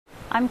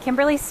I'm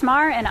Kimberlea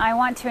Smarr, and I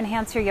want to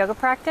enhance your yoga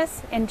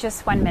practice in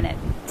just 1 minute.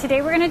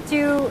 Today we're going to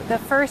do the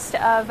first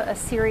of a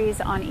series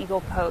on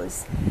eagle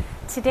pose.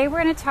 Today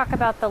we're going to talk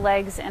about the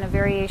legs and a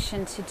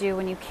variation to do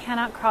when you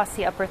cannot cross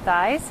the upper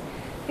thighs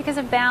because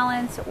of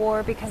balance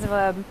or because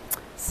of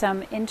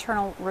some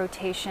internal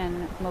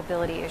rotation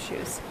mobility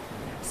issues.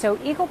 So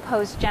eagle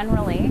pose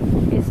generally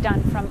is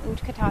done from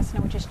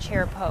Utkatasana, which is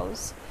chair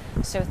pose.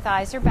 So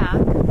thighs are back.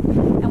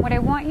 And what I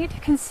want you to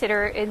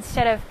consider,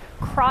 instead of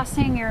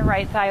crossing your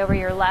right thigh over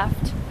your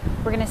left,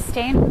 we're going to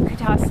stay in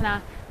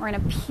Utkatasana. We're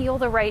going to peel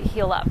the right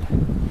heel up.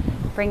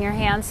 Bring your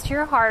hands to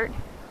your heart.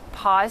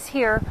 Pause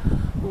here.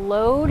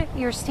 Load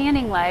your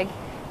standing leg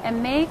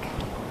and make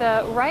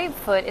the right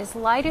foot as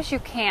light as you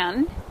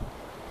can,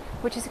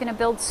 which is going to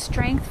build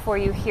strength for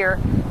you here,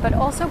 but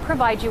also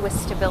provide you with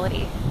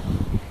stability.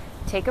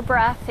 Take a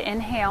breath.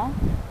 Inhale.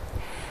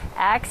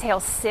 Exhale.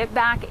 Sit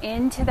back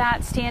into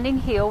that standing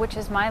heel, which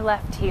is my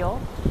left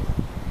heel.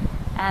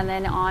 And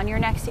then on your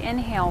next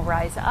inhale,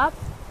 rise up.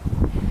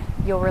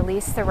 You'll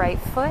release the right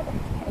foot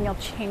and you'll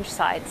change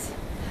sides.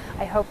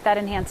 I hope that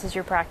enhances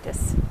your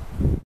practice.